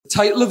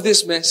title of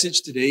this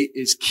message today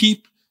is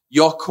Keep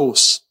Your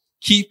Course.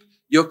 Keep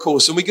your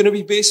course. And we're going to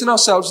be basing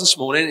ourselves this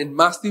morning in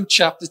Matthew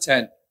chapter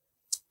 10.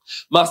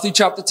 Matthew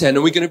chapter 10,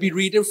 and we're going to be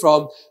reading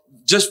from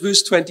just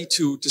verse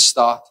 22 to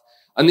start.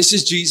 And this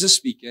is Jesus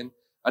speaking,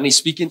 and he's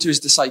speaking to his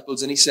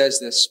disciples, and he says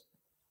this,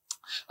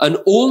 "And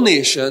all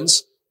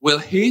nations will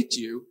hate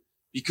you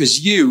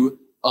because you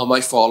are my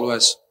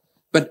followers.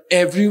 But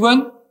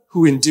everyone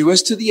who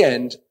endures to the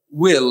end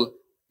will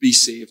be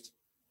saved."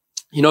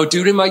 You know,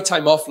 during my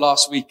time off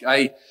last week,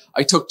 I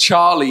took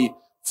Charlie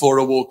for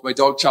a walk. My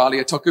dog Charlie,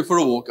 I took her for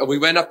a walk, and we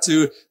went up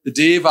to the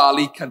Day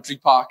Valley Country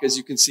Park, as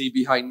you can see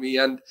behind me,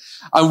 and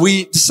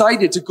we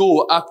decided to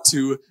go up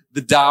to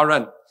the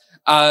Darren.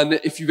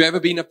 And if you've ever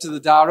been up to the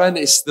Darren,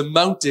 it's the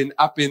mountain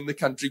up in the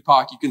country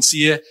park. You can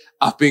see it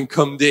up in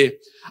Cumday.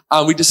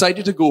 And we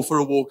decided to go for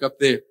a walk up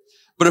there.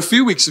 But a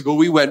few weeks ago,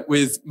 we went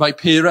with my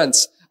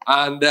parents,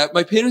 and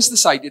my parents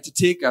decided to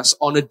take us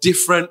on a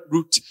different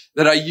route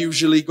that I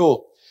usually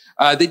go.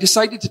 They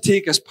decided to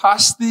take us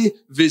past the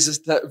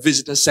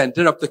visitor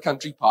center up the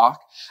country park,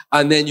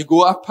 and then you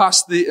go up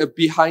past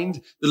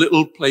behind the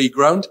little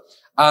playground,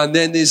 and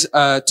then there's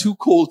two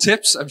coal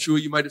tips. I'm sure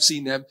you might have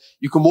seen them.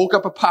 You can walk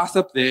up a path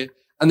up there,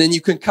 and then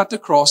you can cut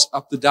across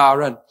up the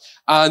Darren.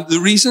 And the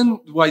reason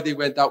why they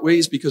went that way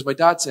is because my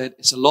dad said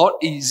it's a lot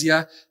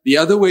easier. The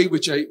other way,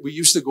 which we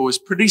used to go, is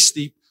pretty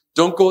steep.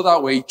 Don't go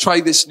that way.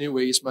 Try this new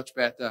way. It's much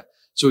better.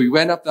 So we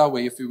went up that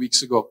way a few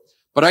weeks ago.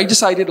 But I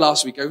decided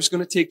last week I was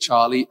going to take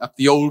Charlie up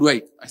the old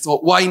way. I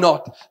thought, why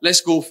not?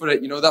 Let's go for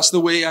it. You know, that's the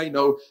way I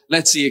know.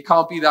 Let's see. It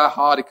can't be that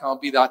hard. It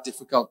can't be that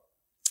difficult.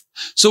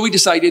 So we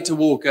decided to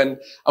walk, and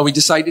we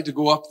decided to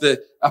go up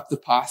the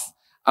path.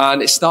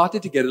 And it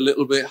started to get a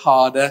little bit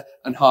harder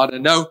and harder.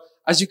 Now,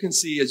 as you can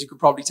see, as you can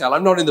probably tell,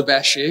 I'm not in the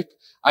best shape.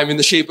 I'm in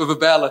the shape of a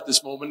bell at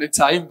this moment in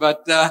time.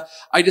 But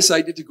I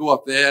decided to go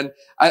up there. And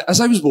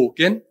as I was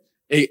walking,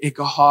 it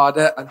got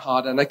harder and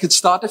harder, and I could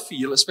start to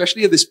feel,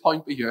 especially at this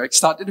point here, I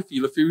started to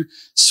feel a few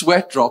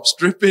sweat drops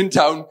dripping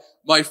down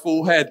my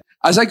forehead.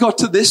 As I got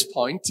to this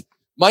point,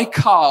 my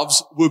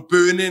calves were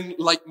burning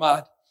like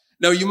mad.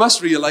 Now, you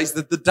must realize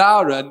that the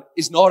Darren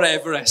is not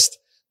Everest,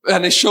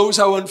 and it shows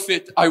how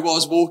unfit I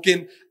was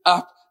walking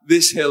up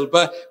this hill.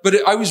 But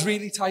I was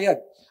really tired,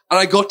 and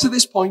I got to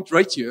this point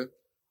right here,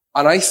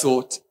 and I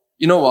thought,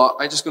 you know what?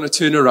 I'm just going to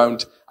turn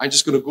around. I'm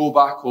just going to go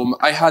back home.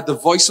 I had the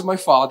voice of my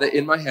father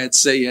in my head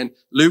saying,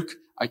 "Luke,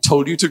 I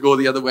told you to go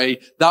the other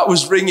way." That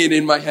was ringing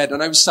in my head,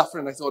 and I was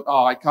suffering. I thought,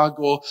 I can't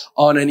go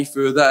on any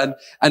further.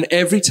 And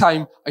every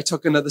time I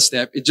took another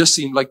step, it just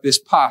seemed like this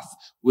path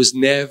was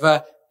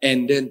never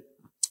ending.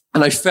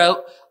 And I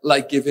felt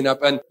like giving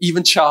up, and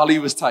even Charlie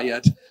was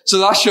tired. So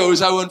that shows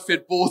how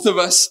unfit both of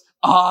us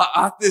are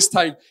at this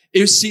time.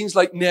 It seems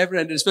like never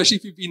ending, especially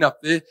if you've been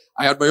up there.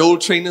 I had my old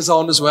trainers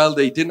on as well.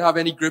 They didn't have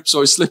any grip, so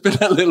I was slipping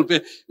a little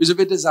bit. It was a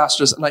bit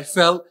disastrous, and I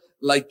felt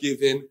like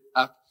giving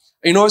up.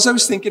 You know, as I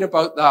was thinking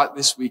about that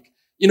this week,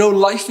 you know,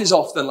 life is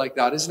often like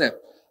that, isn't it?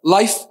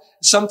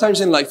 Sometimes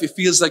in life, it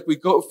feels like we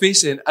go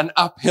facing an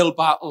uphill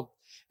battle.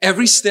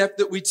 Every step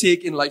that we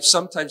take in life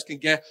sometimes can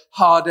get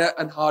harder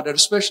and harder,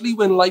 especially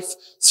when life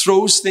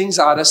throws things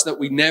at us that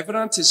we never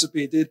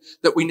anticipated,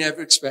 that we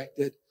never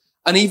expected.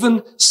 And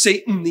even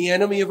Satan, the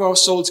enemy of our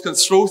souls, can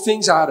throw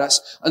things at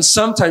us. And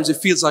sometimes it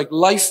feels like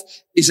life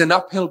is an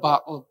uphill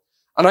battle.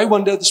 And I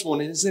wonder this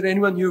morning, is there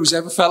anyone here who's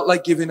ever felt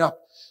like giving up?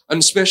 And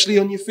especially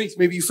on your faith,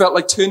 maybe you felt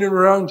like turning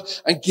around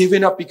and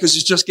giving up because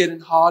it's just getting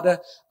harder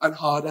and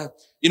harder.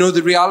 You know,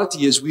 the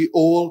reality is we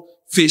all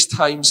face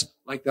times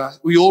like that.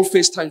 We all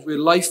face times where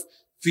life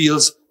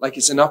feels like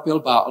it's an uphill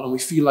battle, and we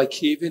feel like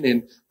caving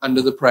in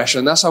under the pressure.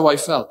 And that's how I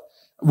felt.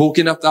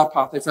 Walking up that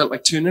path, I felt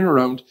like turning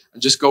around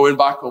and just going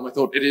back home. I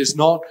thought, it is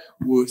not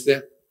worth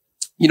it.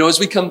 You know, as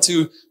we come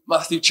to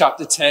Matthew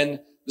chapter 10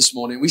 this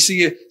morning, we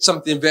see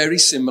something very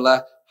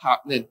similar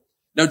happening.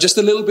 Now, just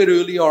a little bit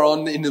earlier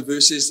on in the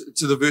verses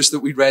to the verse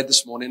that we read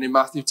this morning in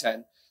Matthew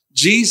 10,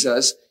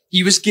 Jesus,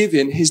 he was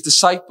giving his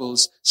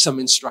disciples some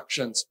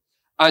instructions.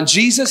 And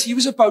Jesus, he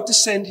was about to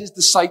send his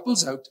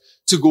disciples out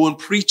to go and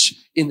preach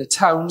in the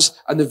towns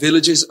and the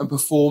villages and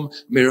perform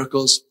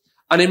miracles.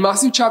 And in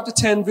Matthew chapter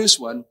 10, verse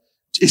 1,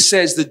 it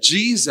says that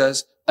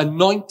Jesus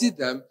anointed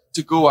them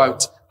to go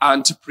out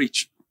and to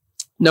preach.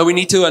 Now, we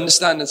need to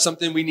understand that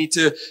something we need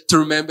to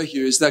remember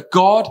here is that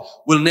God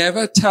will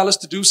never tell us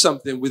to do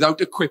something without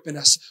equipping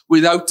us,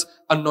 without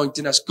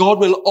anointing us. God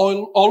will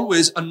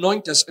always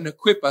anoint us and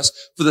equip us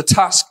for the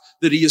task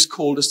that he has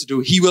called us to do.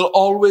 He will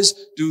always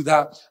do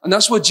that. And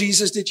that's what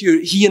Jesus did here.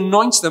 He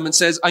anoints them and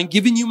says, "I'm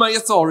giving you my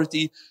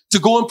authority to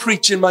go and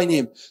preach in my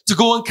name, to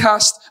go and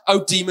cast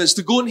out demons,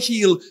 to go and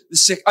heal the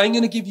sick. I'm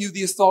going to give you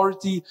the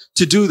authority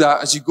to do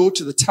that as you go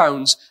to the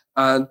towns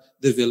and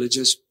the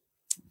villages."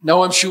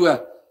 Now, I'm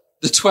sure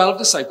the 12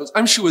 disciples,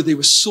 I'm sure they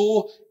were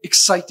so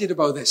excited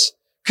about this.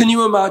 Can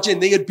you imagine?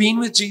 They had been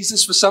with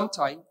Jesus for some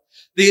time.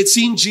 They had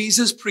seen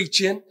Jesus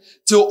preaching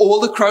to all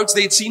the crowds.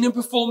 They had seen him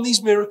perform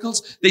these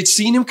miracles. They'd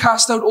seen him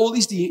cast out all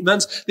these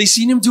demons. They'd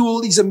seen him do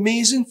all these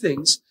amazing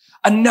things.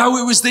 And now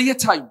it was their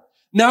time.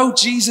 Now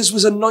Jesus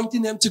was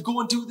anointing them to go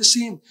and do the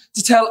same,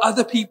 to tell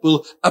other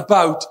people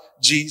about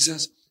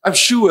Jesus. I'm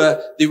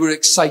sure they were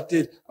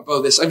excited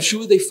about this. I'm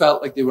sure they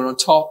felt like they were on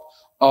top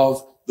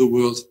of the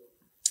world.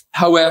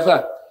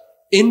 However,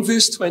 in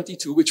verse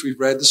 22, which we've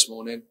read this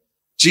morning,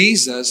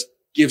 Jesus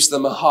gives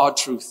them a hard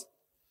truth.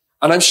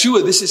 And I'm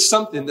sure this is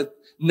something that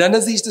none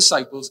of these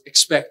disciples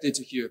expected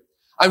to hear.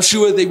 I'm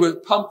sure they were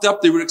pumped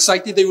up, they were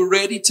excited, they were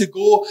ready to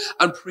go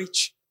and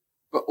preach.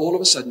 But all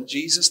of a sudden,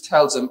 Jesus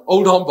tells them,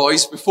 hold on,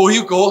 boys, before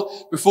you go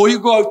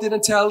out there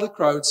and tell the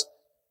crowds,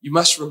 you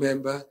must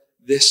remember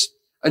this.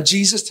 And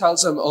Jesus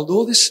tells them,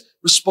 although this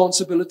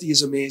responsibility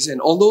is amazing,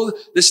 although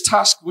this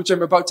task which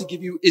I'm about to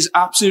give you is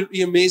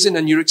absolutely amazing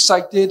and you're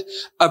excited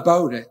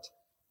about it,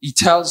 he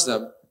tells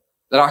them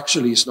that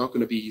actually it's not going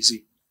to be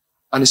easy.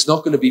 And it's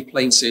not going to be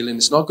plain sailing.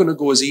 It's not going to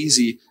go as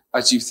easy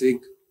as you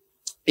think.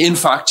 In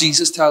fact,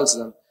 Jesus tells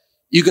them,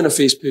 you're going to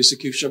face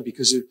persecution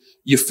because of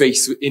your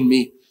faith in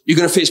me. You're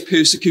going to face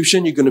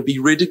persecution. You're going to be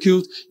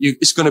ridiculed.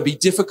 It's going to be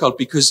difficult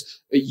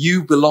because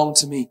you belong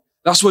to me.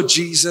 That's what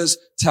Jesus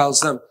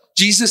tells them.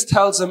 Jesus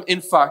tells them,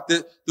 in fact,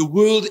 that the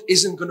world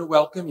isn't going to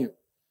welcome you.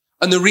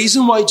 And the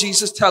reason why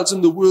Jesus tells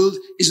them the world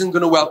isn't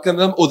going to welcome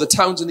them, or the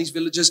towns and these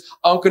villages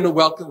aren't going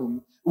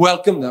to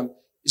welcome them,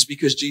 is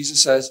because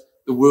Jesus says,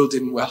 the world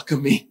didn't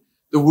welcome me.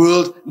 The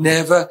world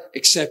never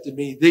accepted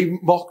me. They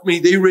mocked me.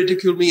 They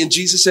ridiculed me. And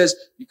Jesus says,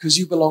 because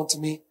you belong to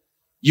me,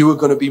 you are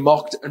going to be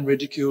mocked and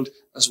ridiculed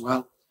as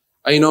well.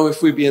 And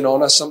if we're being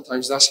honest,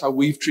 sometimes that's how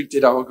we've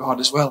treated our God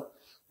as well.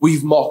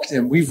 We've mocked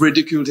him. We've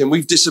ridiculed him.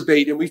 We've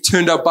disobeyed him. We've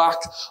turned our back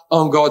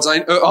on God.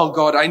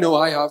 I know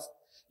I have.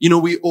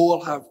 We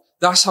all have.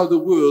 That's how the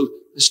world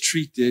has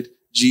treated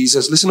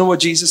Jesus. Listen to what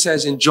Jesus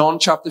says in John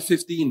chapter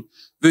 15,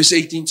 verse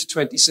 18 to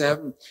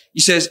 27. He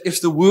says,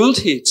 if the world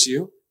hates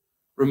you,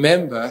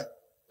 remember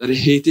that it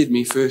hated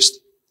me first.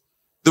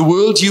 The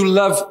world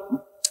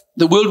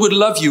would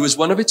love you as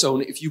one of its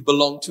own if you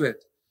belong to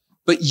it.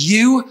 But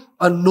you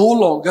are no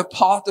longer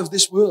part of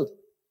this world.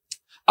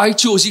 I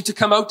chose you to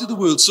come out of the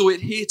world, so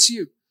it hates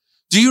you.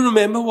 Do you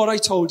remember what I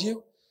told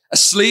you? A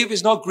slave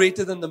is not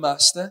greater than the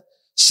master.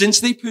 Since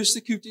they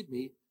persecuted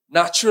me,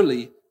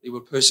 naturally they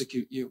will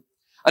persecute you.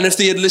 And if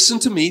they had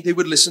listened to me, they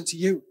would listen to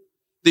you.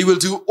 They will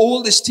do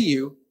all this to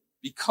you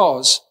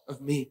because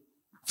of me.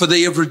 For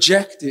they have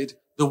rejected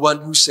the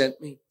one who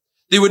sent me.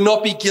 They would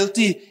not be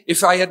guilty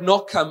if I had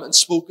not come and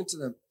spoken to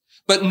them.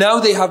 But now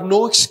they have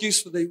no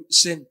excuse for their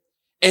sin.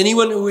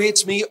 Anyone who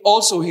hates me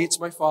also hates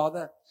my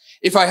Father.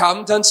 If I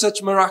hadn't done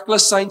such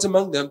miraculous signs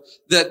among them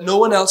that no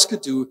one else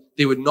could do,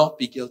 they would not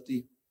be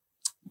guilty.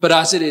 But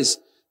as it is,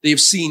 they have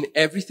seen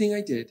everything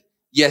I did,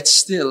 yet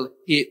still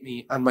hate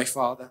me and my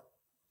Father.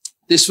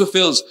 This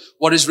fulfills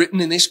what is written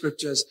in the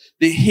scriptures.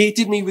 They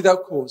hated me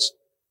without cause,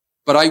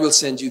 but I will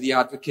send you the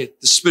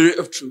advocate, the Spirit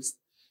of truth.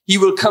 He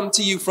will come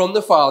to you from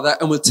the Father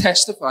and will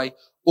testify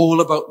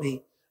all about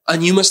me.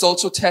 And you must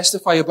also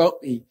testify about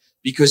me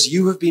because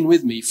you have been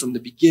with me from the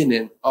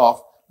beginning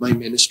of my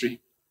ministry.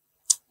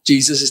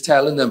 Jesus is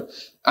telling them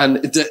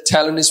and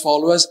telling his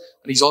followers,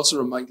 and he's also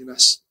reminding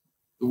us,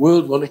 the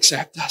world won't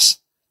accept us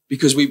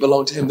because we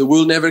belong to him. The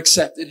world never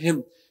accepted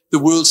him. The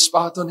world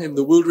spat on him.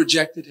 The world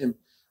rejected him.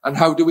 And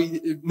how do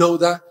we know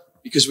that?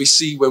 Because we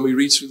see when we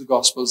read through the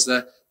Gospels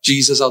that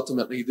Jesus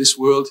ultimately, this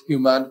world,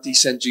 humanity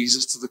sent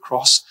Jesus to the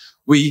cross.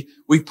 We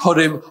put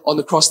him on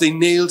the cross. They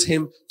nailed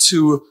him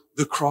to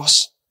the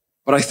cross.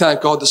 But I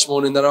thank God this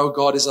morning that our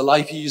God is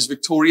alive. He is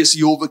victorious.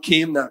 He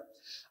overcame that.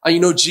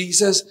 And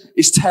Jesus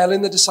is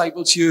telling the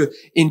disciples here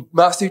in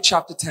Matthew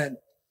chapter 10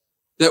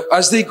 that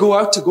as they go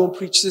out to go and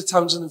preach to the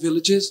towns and the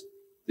villages,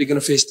 they're going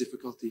to face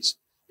difficulties.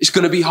 It's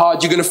going to be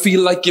hard. You're going to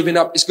feel like giving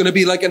up. It's going to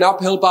be like an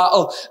uphill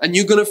battle. And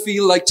you're going to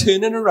feel like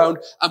turning around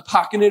and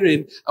packing it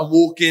in and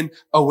walking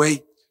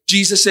away.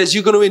 Jesus says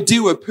you're going to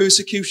endure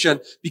persecution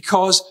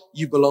because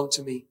you belong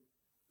to me.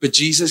 But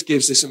Jesus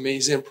gives this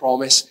amazing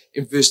promise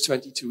in verse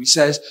 22. He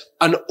says,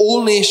 and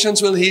all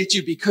nations will hate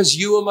you because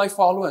you are my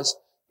followers.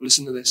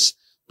 Listen to this.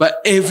 But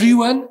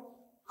everyone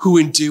who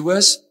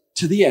endures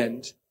to the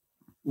end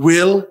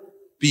will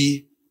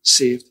be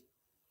saved.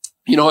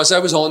 As I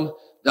was on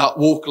that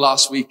walk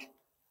last week,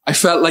 I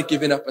felt like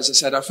giving up, as I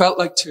said. I felt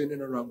like turning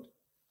around.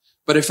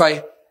 But if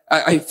I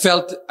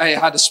felt I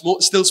had a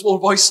still small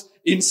voice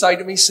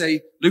inside of me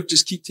say, Luke,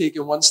 just keep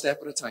taking one step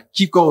at a time.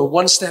 Keep going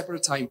one step at a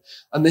time.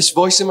 And this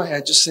voice in my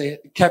head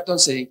kept on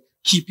saying,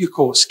 keep your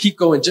course. Keep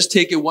going. Just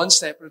take it one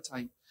step at a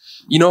time.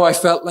 I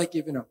felt like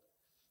giving up.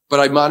 But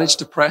I managed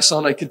to press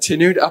on. I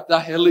continued up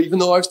that hill, even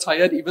though I was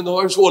tired, even though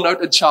I was worn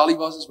out, and Charlie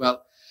was as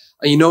well.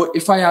 And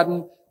if I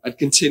hadn't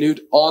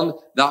continued on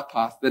that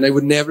path, then I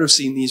would never have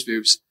seen these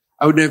views.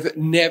 I would have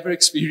never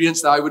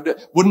experienced that. I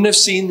wouldn't have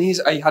seen these.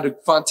 I had a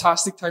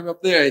fantastic time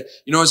up there.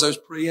 As I was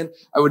praying,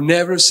 I would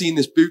never have seen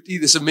this beauty,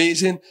 this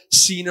amazing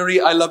scenery.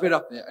 I love it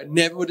up there. I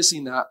never would have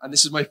seen that. And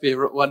this is my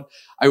favorite one.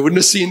 I wouldn't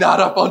have seen that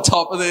up on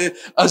top of there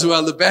as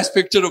well. The best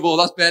picture of all.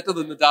 That's better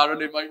than the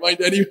Darren in my mind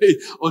anyway,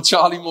 or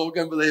Charlie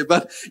Morgan there.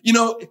 But,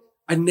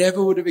 I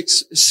never would have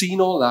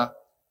seen all that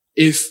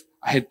if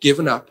I had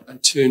given up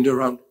and turned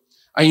around.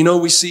 And you know,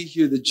 we see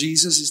here that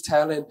Jesus is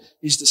telling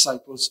his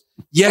disciples,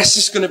 yes,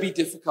 it's going to be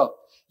difficult.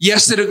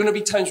 Yes, there are going to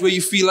be times where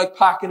you feel like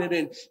packing it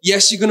in.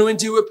 Yes, you're going to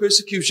endure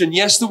persecution.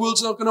 Yes, the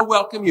world's not going to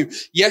welcome you.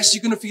 Yes,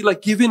 you're going to feel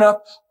like giving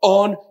up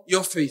on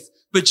your faith.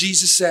 But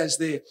Jesus says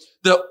there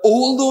that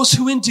all those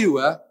who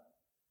endure,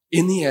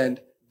 in the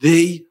end,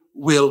 they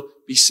will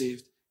be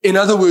saved. In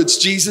other words,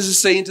 Jesus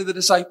is saying to the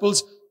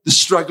disciples, the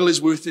struggle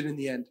is worth it in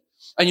the end.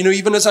 And you know,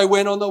 even as I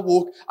went on the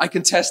walk, I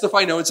can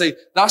testify now and say,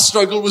 that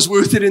struggle was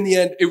worth it in the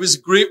end. It was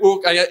a great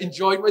walk. I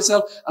enjoyed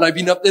myself, and I've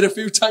been up there a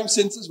few times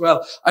since as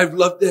well. I've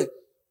loved it.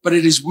 But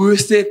it is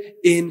worth it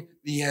in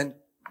the end.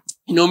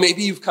 You know,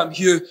 maybe you've come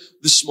here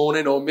this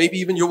morning, or maybe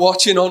even you're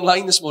watching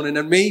online this morning,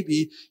 and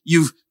maybe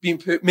you've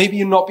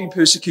not been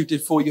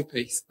persecuted for your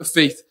faith,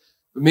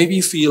 but maybe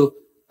you feel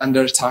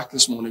under attack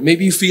this morning.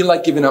 Maybe you feel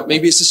like giving up.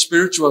 Maybe it's a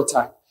spiritual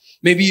attack.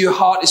 Maybe your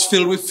heart is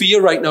filled with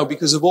fear right now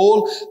because of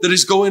all that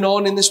is going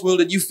on in this world,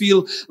 and you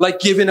feel like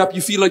giving up.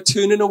 You feel like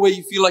turning away.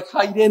 You feel like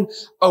hiding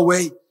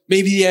away.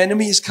 Maybe the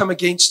enemy has come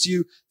against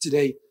you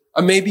today.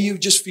 And maybe you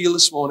just feel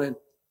this morning,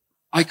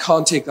 I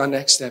can't take that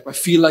next step. I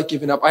feel like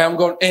giving up. I haven't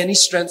got any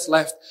strength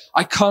left.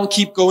 I can't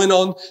keep going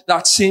on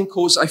that same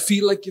course. I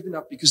feel like giving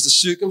up because the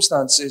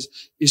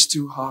circumstances is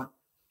too hard.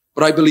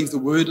 But I believe the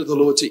word of the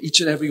Lord to each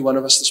and every one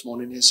of us this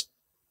morning is,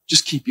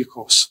 just keep your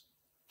course.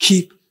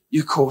 Keep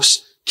your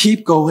course.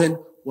 Keep going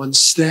one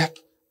step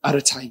at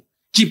a time.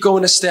 Keep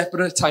going a step at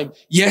a time.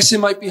 Yes, it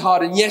might be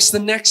hard. And yes, the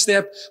next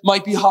step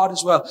might be hard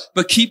as well.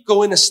 But keep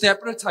going a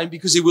step at a time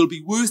because it will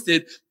be worth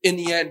it in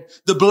the end.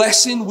 The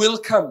blessing will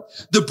come.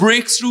 The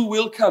breakthrough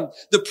will come.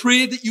 The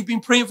prayer that you've been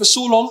praying for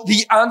so long,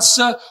 the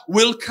answer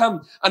will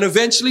come. And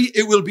eventually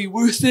it will be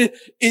worth it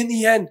in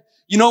the end.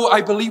 You know,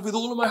 I believe with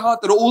all of my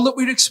heart that all that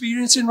we're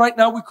experiencing right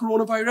now with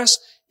coronavirus,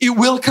 it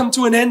will come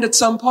to an end at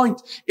some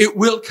point. It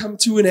will come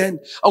to an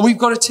end. And we've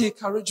got to take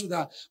courage with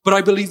that. But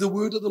I believe the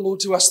word of the Lord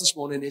to us this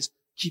morning is,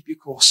 keep your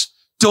course.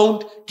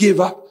 Don't give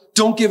up.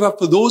 Don't give up.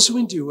 For those who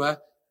endure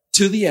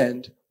to the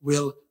end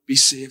will be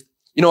saved.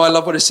 You know, I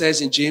love what it says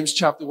in James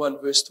chapter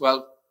 1, verse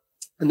 12.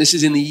 And this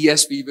is in the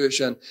ESV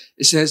version.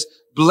 It says,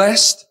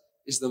 blessed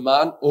is the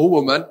man or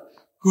woman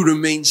who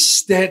remains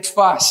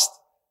steadfast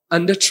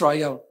under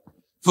trial.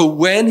 For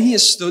when he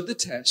has stood the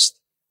test,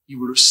 he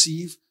will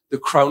receive the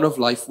crown of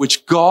life,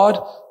 which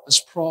God has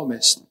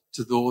promised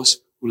to those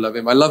who love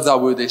him. I love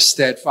that word there,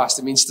 steadfast.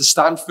 It means to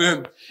stand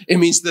firm. It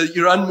means that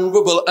you're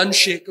unmovable,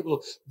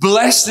 unshakable.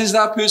 Blessed is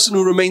that person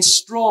who remains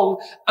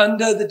strong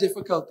under the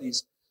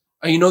difficulties.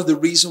 And you know, the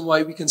reason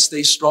why we can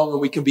stay strong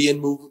and we can be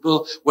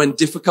immovable when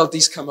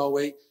difficulties come our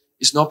way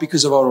is not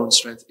because of our own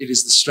strength. It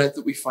is the strength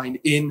that we find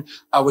in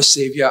our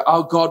Savior.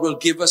 Our God will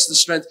give us the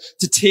strength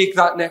to take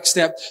that next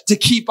step, to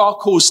keep our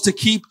course, to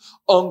keep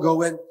on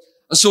going.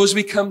 And so as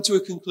we come to a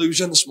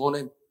conclusion this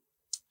morning,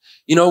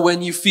 you know,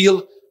 when you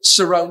feel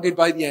surrounded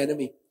by the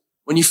enemy,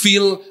 when you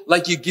feel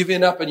like you're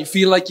giving up and you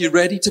feel like you're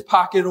ready to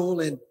pack it all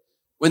in,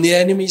 when the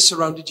enemy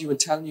surrounded you and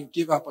telling you,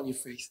 give up on your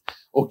faith,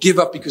 or give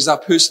up because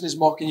that person is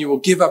mocking you, or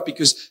give up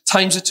because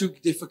times are too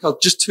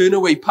difficult, just turn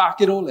away,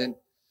 pack it all in.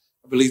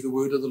 I believe the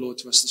word of the Lord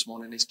to us this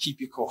morning is,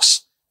 keep your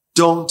course.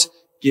 Don't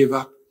give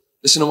up.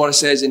 Listen to what it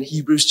says in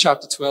Hebrews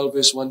chapter 12,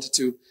 verse 1 to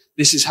 2.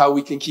 This is how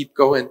we can keep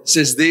going. It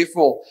says,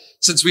 therefore,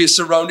 since we are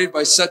surrounded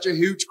by such a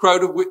huge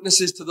crowd of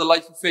witnesses to the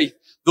life of faith,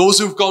 those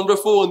who have gone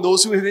before and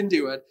those who have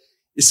endured,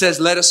 it says,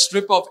 let us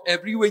strip off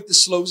every weight that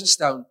slows us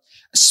down,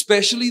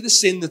 especially the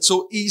sin that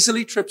so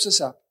easily trips us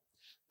up,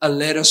 and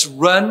let us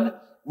run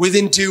with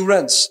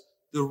endurance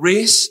the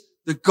race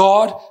that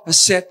God has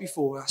set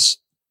before us.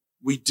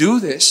 We do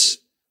this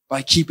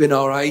by keeping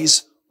our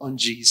eyes on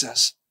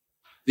Jesus,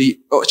 the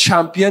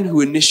champion who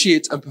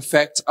initiates and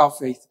perfects our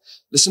faith.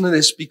 Listen to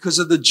this. Because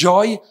of the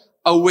joy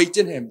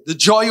awaiting him,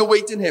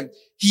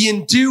 he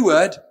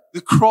endured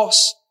the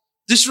cross,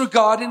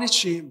 disregarding its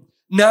shame.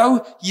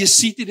 Now he is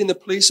seated in the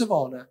place of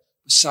honor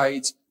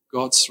beside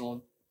God's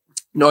throne.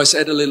 You know, I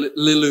said a little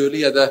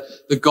earlier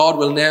that God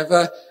will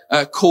never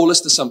call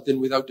us to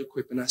something without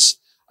equipping us.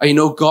 I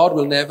know God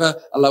will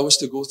never allow us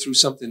to go through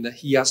something that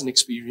he hasn't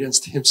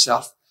experienced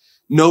himself.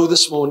 Know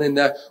this morning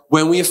that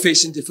when we are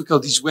facing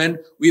difficulties, when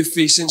we are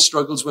facing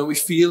struggles, when we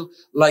feel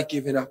like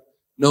giving up,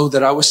 know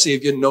that our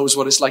Savior knows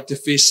what it's like to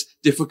face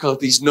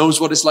difficulties, knows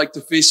what it's like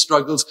to face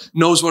struggles,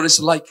 knows what it's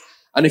like.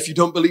 And if you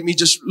don't believe me,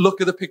 just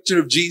look at the picture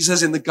of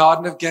Jesus in the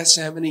Garden of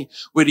Gethsemane,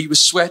 where he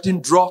was sweating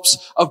drops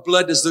of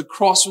blood as the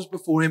cross was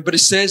before him. But it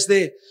says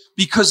there,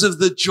 because of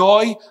the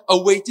joy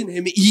awaiting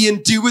him, he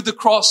endured the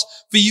cross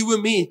for you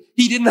and me.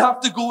 He didn't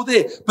have to go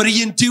there, but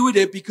he endured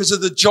it because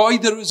of the joy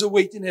that was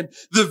awaiting him.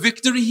 The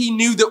victory he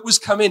knew that was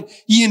coming.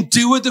 He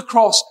endured the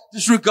cross,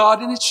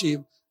 disregarding its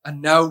shame. And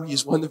now he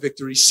has won the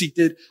victory,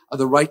 seated at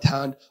the right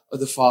hand of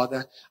the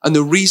Father. And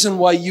the reason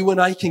why you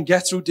and I can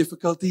get through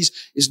difficulties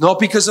is not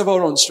because of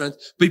our own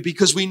strength, but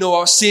because we know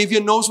our Savior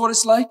knows what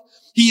it's like.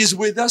 He is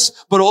with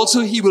us, but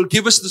also he will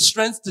give us the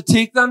strength to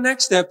take that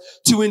next step,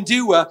 to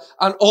endure,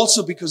 and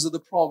also because of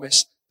the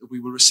promise that we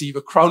will receive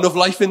a crown of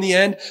life in the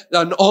end,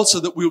 and also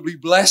that we will be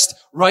blessed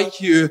right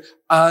here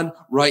and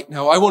right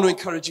now. I want to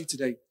encourage you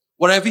today.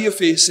 whatever you're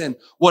facing,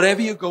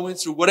 whatever you're going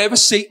through, whatever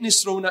Satan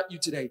is throwing at you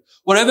today,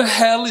 whatever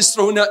hell is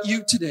throwing at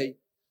you today,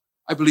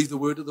 I believe the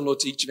word of the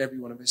Lord to each and every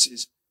one of us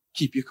is,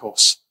 keep your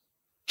course.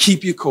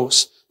 Keep your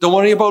course. Don't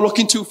worry about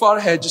looking too far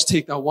ahead. Just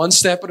take that one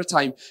step at a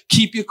time.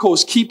 Keep your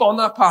course. Keep on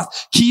that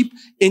path. Keep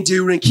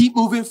enduring. Keep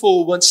moving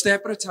forward one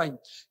step at a time.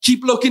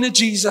 Keep looking at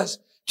Jesus.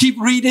 Keep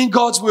reading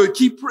God's word.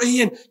 Keep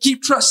praying.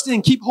 Keep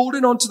trusting. Keep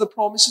holding on to the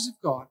promises of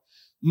God,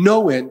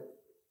 knowing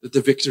that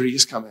the victory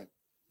is coming.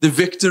 The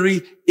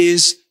victory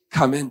is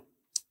coming.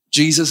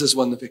 Jesus has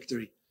won the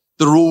victory.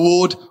 The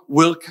reward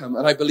will come,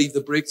 and I believe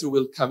the breakthrough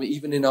will come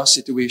even in our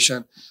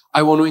situation.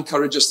 I want to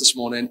encourage us this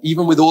morning,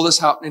 even with all this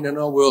happening in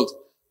our world,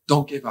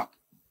 don't give up.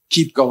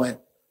 Keep going.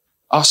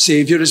 Our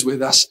Savior is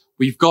with us.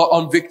 We've got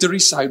on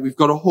victory's side. We've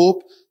got a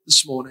hope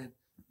this morning.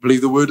 I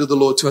believe the word of the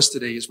Lord to us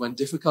today is when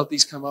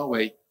difficulties come our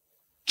way,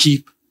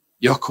 keep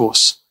your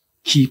course.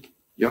 Keep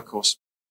your course.